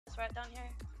right down here.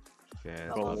 Yeah,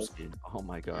 Bubbles. oh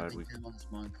my god, we.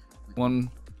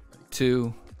 1,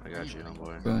 2. I got you,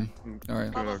 boy. Boom. All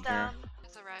right. Bubbles down.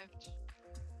 Has arrived.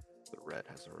 The red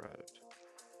has arrived.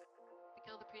 We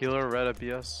killed the priest. Healer red at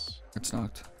BS. It's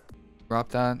knocked. Drop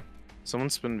that. Someone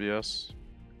spin BS.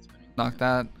 Knock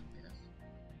that.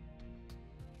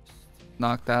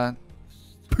 Knock that.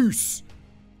 Peace.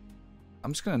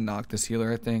 I'm just gonna knock this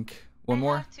healer, I think. One I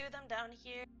more. have 2 of them down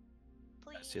here.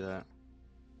 I Please. see that.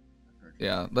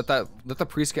 Yeah, let the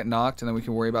priest get knocked, and then we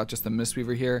can worry about just the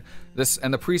Mistweaver here.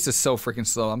 And the priest is so freaking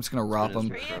slow. I'm just gonna rob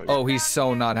him. Oh, he's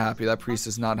so not happy. That priest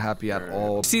is not happy at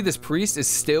all. See, this priest is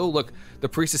still the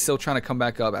priest is still trying to come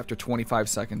back up after 25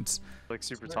 seconds. Like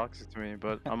super toxic to me,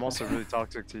 but I'm also really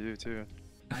toxic to you too.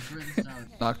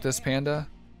 Knock this panda.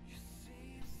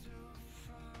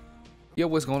 Yo,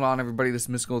 what's going on, everybody? This is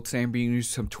Mysticall. Today I'm being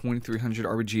used some 2300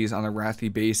 RBGs on the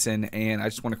Arathi Basin, and I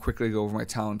just want to quickly go over my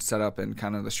talent setup and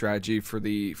kind of the strategy for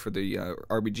the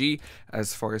RBG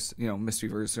as far as, you know,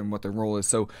 Mistweavers and what their role is.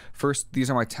 So first, these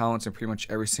are my talents in pretty much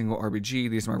every single RBG.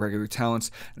 These are my regular talents.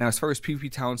 Now, as far as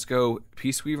PvP talents go,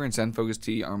 Peace Weaver and Zen Focus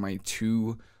Tea are my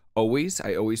two always.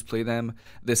 I always play them.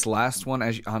 This last one,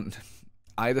 as on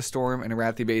Eye the Storm and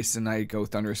Arathi Basin, I go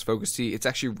Thunderous Focus Tea. It's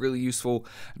actually really useful,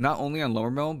 not only on Lumber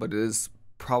Mill, but it is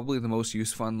probably the most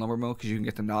useful on Lumber Mill because you can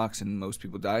get the knocks and most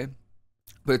people die.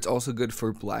 But it's also good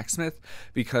for Blacksmith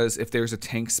because if there's a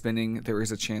tank spinning, there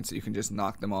is a chance that you can just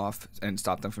knock them off and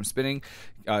stop them from spinning,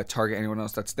 target anyone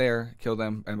else that's there, kill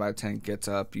them, and by the tank gets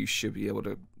up, you should be able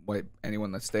to wipe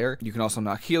anyone that's there. You can also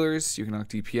knock healers, you can knock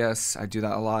DPS. I do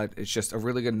that a lot. It's just a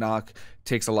really good knock.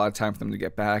 Takes a lot of time for them to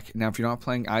get back. Now, if you're not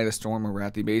playing Eye of the Storm or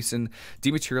Arathi Basin,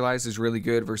 Dematerialize is really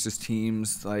good versus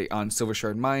teams like on Silver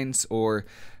Shard Mines or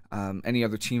any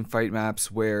other team fight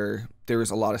maps where there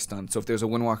is a lot of stun. So if there's a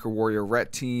Windwalker Warrior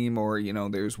Ret team, or you know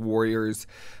there's Warriors,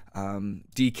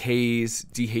 DKs,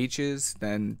 DHs,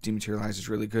 then Dematerialize is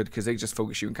really good because they just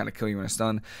focus you and kind of kill you in a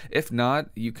stun. If not,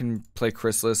 you can play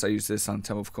Chrysalis. I use this on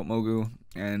Temple of Kotmogu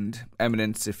and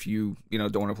Eminence. If you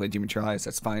don't want to play Dematerialize,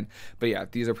 that's fine. But yeah,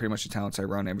 these are pretty much the talents I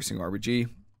run every single RBG.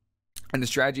 And the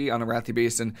strategy on Arathi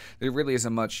Basin, there really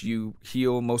isn't much. You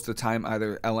heal most of the time,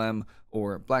 either LM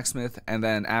or Blacksmith, and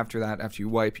then after that, after you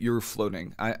wipe, you're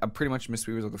floating. I'm pretty much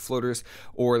Mistweavers are the floaters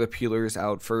or the peelers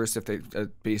out first if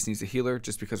the base needs a healer,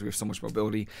 just because we have so much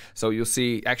mobility. So you'll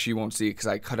see, actually you won't see it because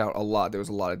I cut out a lot. There was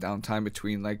a lot of downtime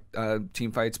between like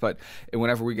team fights, but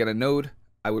whenever we get a node,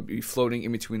 I would be floating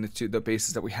in between the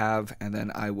bases that we have, and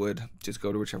then I would just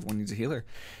go to whichever one needs a healer.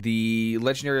 The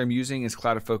legendary I'm using is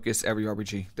Cloud of Focus every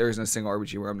RBG. There isn't a single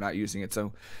RBG where I'm not using it,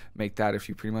 so make that if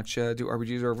you pretty much do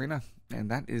RBGs or Arena. And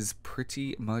that is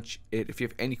pretty much it. If you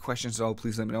have any questions at all,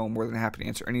 please let me know. I'm more than happy to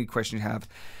answer any questions you have.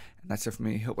 And that's it for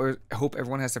me. I hope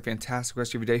everyone has a fantastic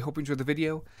rest of your day. Hope you enjoyed the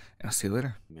video, and I'll see you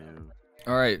later. No,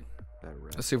 all right.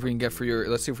 Let's see if we can get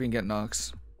let's see if we can get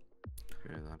knocks.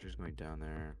 yeah, the hunter's going down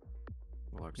there.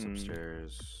 Warlock's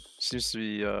upstairs. Seems to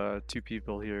be 2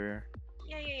 people here.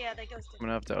 Yeah, they ghosted. I'm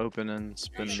gonna have to open and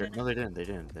spin. No, they didn't.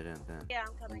 Yeah,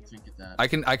 I'm coming.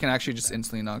 I can actually just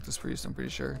instantly knock this priest, I'm pretty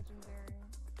sure.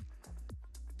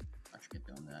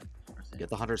 Get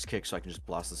the hunter's kick so I can just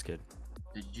blast this kid.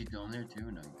 Did you go in there too?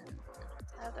 No, you didn't.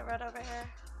 I have the red over here.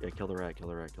 Yeah, kill the rat.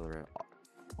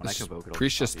 When I convoke it,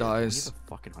 priest just dies. The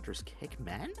fucking hunter's kick,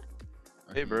 man.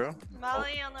 Hey, bro.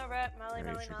 Molly on the red. Molly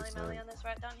on this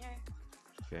red down here.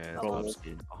 Yeah, Bubbles.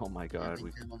 oh my god,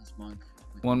 we.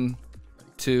 1,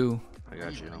 2. I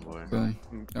got you, boy. Boom.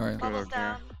 All right. Bubbles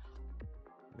down.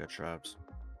 We got traps.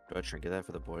 Do I trinket that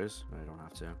for the boys? I don't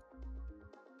have to.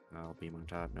 I'll beam on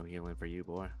top. No healing for you,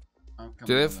 boy.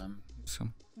 Do they have?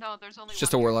 No, there's only It's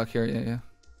just a warlock here. Yeah.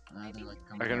 I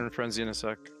can frenzy in a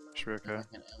sec. Should be okay.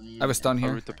 I have a stun I'll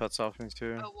here. root the pets off me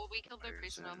too. Oh, well, we killed their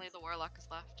priest and only the warlock is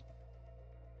left.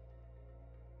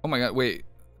 Oh my god, wait.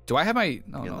 Do I have my...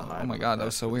 No, Get no. the hive Oh my with god, that that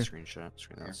was so for the weird.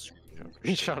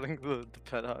 Screenshotting the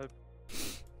pet hive.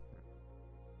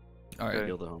 Alright. Okay.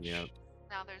 Heal the homie up.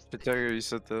 Now there's Pitago, you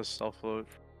said this. I'll float.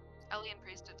 Ellie and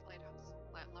priest at Lighthouse.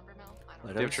 Lumber Mill? I don't Lighthouse?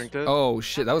 know. Do you have trinket? Oh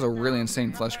shit, that was a really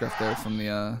insane fleshcraft there from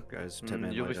the Guys, 10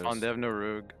 man You'll be fine. They have no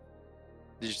rogue.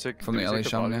 Did you take From the LA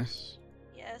shaman there?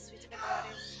 Yes, we took a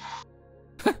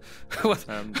body.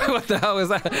 what the hell is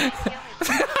that?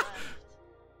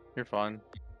 You're fine.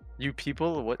 You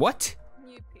people, what? What?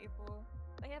 New people.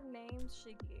 They have names,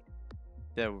 Shiggy.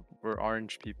 Yeah, we're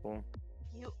orange people.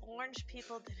 You orange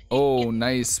people did it. Oh,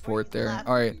 nice port there.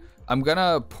 Alright, I'm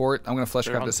gonna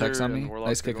fleshcraft this hex on Hunter me. and Warlock,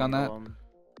 Nice they kick on don't that. kill 'em.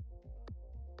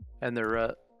 And they're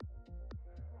ret.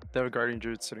 They have a guardian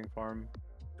druid sitting farm.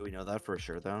 Do we know that for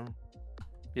sure, though?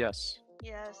 Yes.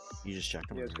 Yes. You just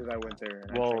checked him. Yes, because I went there.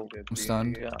 And Well, I checked it at I'm the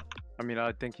stunned. beginning. Yeah. I mean,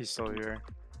 I think he's still here.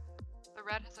 The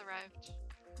red has arrived.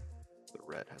 The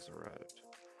red has arrived.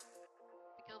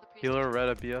 We killed the priest. Healer red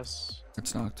at BS.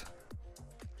 It's knocked.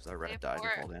 Does that They red have die to four.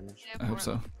 fall damage? They have I hope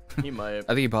four. so. He might. I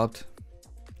think he popped.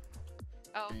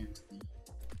 Oh,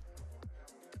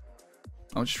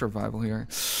 Oh, just revival here.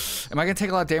 Am I gonna take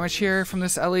a lot of damage here from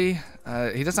this Ellie?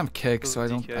 He doesn't have kick, so I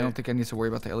don't think I need to worry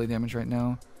about the Ellie damage right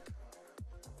now.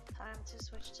 Time to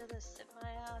switch to the sit my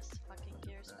ass fucking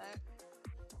gears back.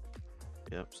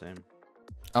 Yep, same.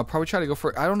 I'll probably try to go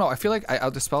for. I don't know. I feel like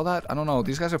I'll dispel that. I don't know.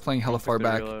 These guys are playing hella far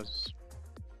back.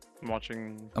 I'm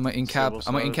watching. I'm gonna incap.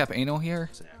 I'm gonna incap anal here.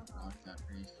 Same.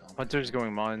 Hunter's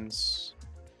going mines.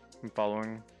 I'm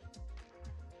following.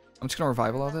 I'm just gonna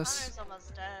revival all The this. Hunter's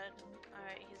almost dead.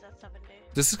 Alright, he's at 70.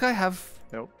 Does this guy have?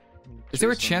 Nope. Is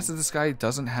there a Chasing. chance that this guy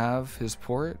doesn't have his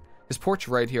port? His port's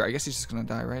right here. I guess he's just gonna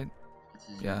die, right?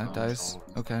 Yeah, it dies.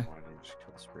 Okay.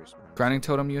 Grinding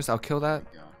totem used. I'll kill that.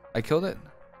 I killed it.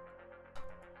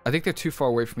 I think they're too far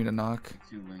away for me to knock.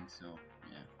 Two wings, so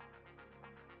yeah.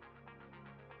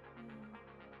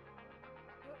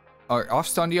 Alright, off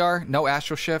stun DR. No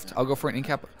astral shift. I'll go for an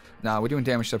incap. Nah, we're doing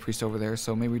damage to the priest over there,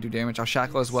 so maybe we do damage. I'll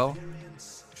shackle as well.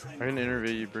 I can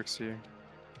interview you, Brixie.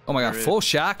 Oh my god, Alright, full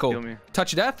shackle. Heal me.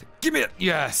 Touch of death. Give me it.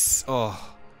 Yes.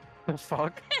 Oh. The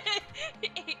fuck?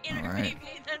 Interview Alright.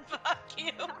 me, then fuck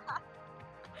you.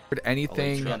 Heard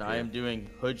anything? And I am doing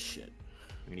hood shit.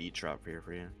 I'm gonna eat trap here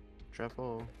for you. Trap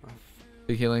hole.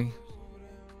 Big healing.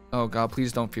 Oh god,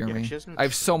 please don't fear Yeah, me. she has no I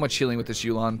have so much healing with this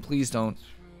Yulon. Please don't.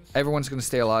 Everyone's gonna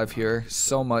stay alive here.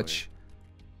 So much.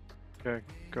 Okay,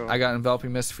 go. I got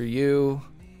enveloping mist for you.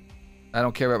 I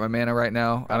don't care about my mana right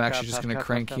now. I'm actually just gonna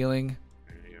crank healing.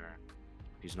 There you are.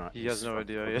 He's not. He has no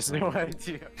idea. He has no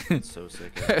idea. It's so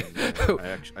sick.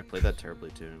 I played that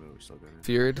terribly too, but we still got it.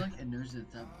 Feared. I feel like it knows the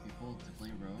type of people to play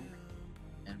rogue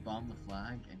and bomb the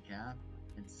flag and cap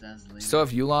and says later. Still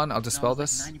have Yulon. I'll dispel No,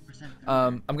 it's this. like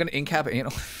 90% I'm gonna incap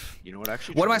anal. You know what?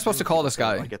 Actually, What am I try supposed to doing? call this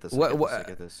People say, guy? I get this. What- I get what- this, I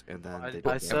get this, and then they I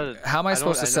don't. said it. How am I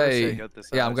supposed to say?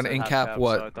 Yeah, I'm gonna incap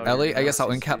what? Ellie? I guess I'll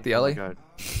incap the Ellie.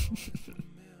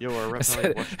 Yo, our rep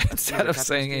Instead, instead of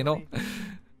saying anal.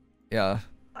 Yeah.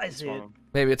 I see it.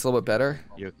 Maybe it's a little bit better.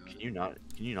 Yo, can you not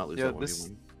lose Yeah, that 1v1?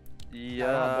 this-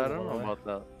 Yeah, I don't know about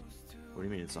that. What do you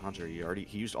mean? It's a hunter.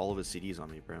 He used all of his CDs on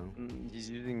me, bro. He's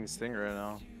using this thing right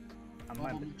now.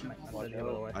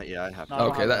 Yeah, I have. To.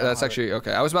 Okay, that's actually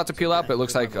okay. I was about to peel out, but it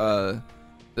looks like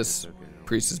this Okay,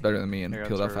 priest is better than me and Here,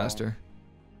 peeled out turtle. faster.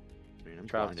 I mean, I'm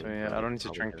Trapped blinded, me, bro. I don't need to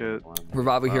Probably trinket. gonna blind.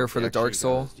 Revival here for he the Dark actually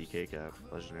Soul. does DK cap,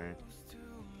 legendary.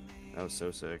 That was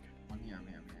so sick.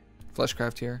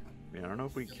 Fleshcraft here. I mean, I don't know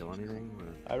if we kill anything,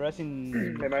 but I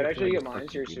reckon they might actually get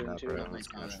mines here soon too. bro.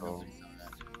 It's natural.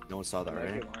 No one saw that, Might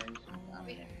right? get mines.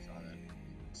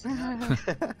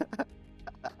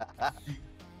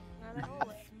 No,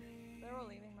 they're all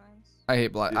leaving mines. I hate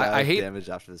black. Dude, I have hate damage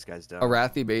after this guy's down.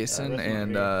 Arathi Basin that's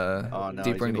and Oh, no,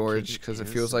 he's Deeper gonna Engorge kick because it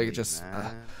you feels like it instantly, just.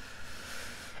 man.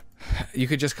 You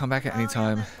could just come back at any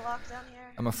time.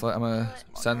 I'm I'm gonna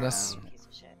send this.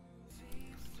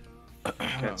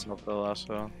 Can't smoke the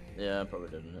lasso. Yeah, I probably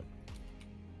didn't.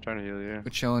 Trying to heal you.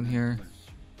 We're chilling here.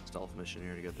 Stealth mission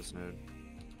here to get this node.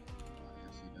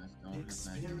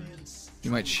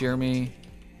 You might shear me.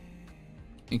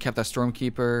 Incap that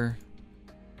Stormkeeper.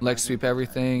 Leg sweep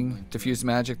everything. Diffuse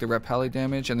magic, the repelly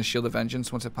damage, and the Shield of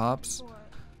Vengeance once it pops.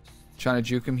 Trying to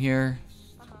juke him here.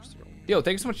 Yo,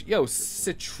 thank you so much. Yo,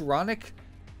 Citronic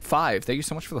 5. Thank you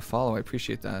so much for the follow. I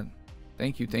appreciate that.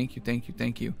 Thank you, thank you, thank you,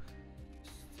 thank you.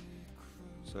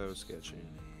 So sketchy.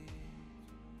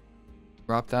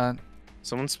 Drop that.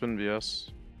 Someone spin BS.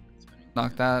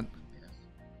 Knock that.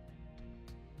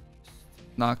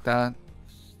 Knock that.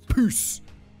 Peace.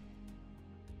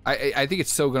 I think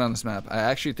it's so good on this map. I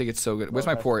actually think it's so good. Where's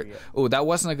my port? Oh, that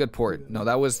wasn't a good port. No,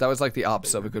 that was like the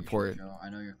opposite of a good port. I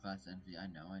know your class envy. I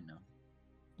know.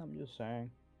 I'm just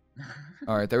saying.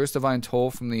 All right, there was Divine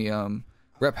Toll from the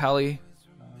Rep Halley.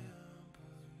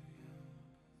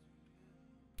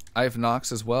 I have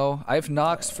Nox as well. I have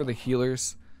Nox for the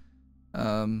healers. Oh,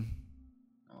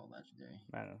 legendary.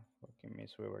 Man, fucking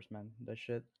Mistweavers, man. That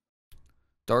shit.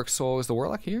 Dark Soul. Is the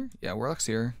Warlock here? Yeah, Warlock's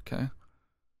here. Okay.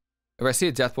 If I see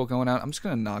a Death Bolt going out, I'm just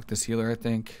going to knock this healer, I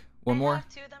think. One more?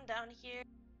 Two of them down here.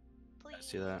 Please. I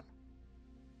see that.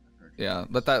 Yeah,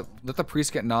 let the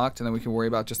priest get knocked, and then we can worry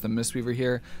about just the Mistweaver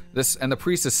here. And the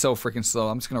priest is so freaking slow.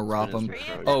 I'm just gonna rop him.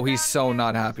 Oh, he's so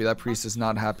not happy. That priest is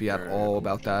not happy at all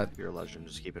about that. You're a legend.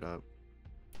 Just keep it up.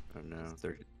 Oh no,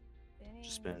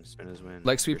 just spin his win.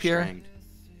 Leg sweep You're here. stranged.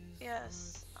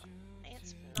 Yes. I ain't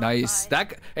spinning. Nice. Bye.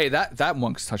 That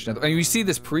monk's touching it. And you see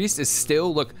this priest is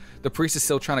still, look, the priest is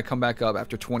still trying to come back up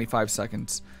after 25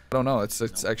 seconds. I don't know. It's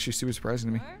actually super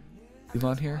surprising to me. You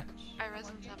on here? I res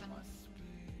in 7.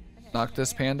 Knock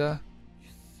this panda.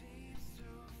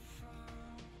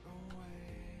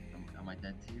 Am I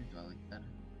dead to you? Do I look dead?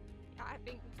 Yeah, I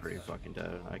think. Pretty fucking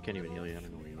dead. I can't even heal you. I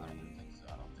don't know where you I are. don't think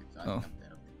so. I don't think so. I Oh. think I'm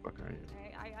dead. Fucking are you?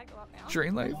 Okay, I go up now.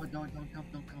 Drain light. No, don't come.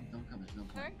 There's no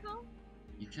point. Don't come.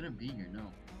 You shouldn't be here, no.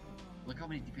 Look how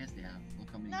many DPS they have.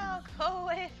 Look how many. No, healers. go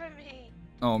away from me.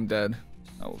 Oh, I'm dead.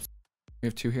 Oh, we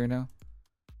have 2 here now.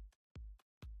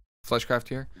 Fleshcraft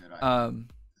here. Dude, I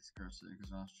discuss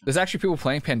exhaustion. There's actually people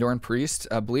playing Pandoran Priest.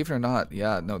 Believe it or not,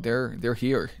 yeah, no, they're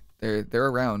here. They're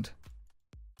around.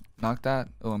 Knock that.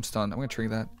 Oh, I'm stunned. I'm gonna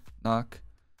trigger that. Knock.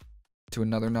 To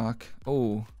another knock.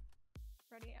 Oh,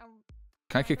 Ready?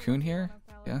 can I cocoon here?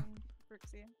 Yeah.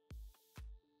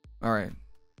 All right.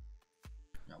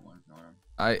 Got one ignore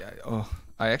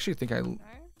I actually think I No?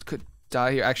 could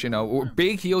die here. Actually, no.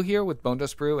 Big heal here with Bone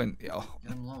Dust Brew and Get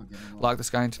him low, get him low. lock this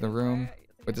guy into the room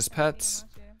with his pets.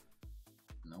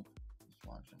 Nope. Just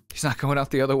watching. He's not going out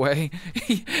the other way.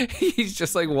 He's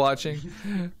just like watching.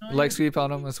 Leg sweep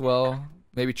on him as well.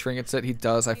 Maybe trinkets it. He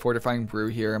does. I fortifying brew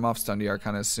here. I'm off stun DR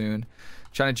kind of soon.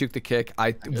 Trying to juke the kick.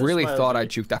 I really my thought I lead.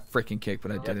 juked that freaking kick,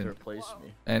 but I You have to didn't. replace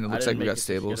me. And it I looks didn't like we make got it, so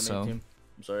stable. you gotta make So team.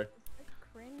 I'm sorry.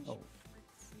 Cringe. Oh.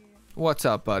 what's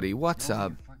up, buddy? What's No,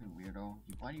 up? You fucking weirdo.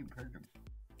 Why do you perk him?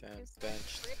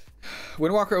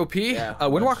 Windwalker OP. Yeah,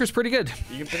 Windwalker's pretty good.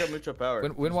 You can pick up mutual power. He's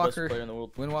the best Windwalker. player in the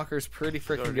world. Windwalker's pretty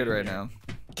freaking already good in right here. now.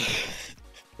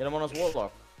 Get him on his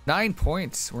warlock. 9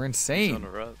 points. We're He's on insane. a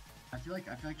rut. I feel like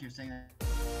you're saying that.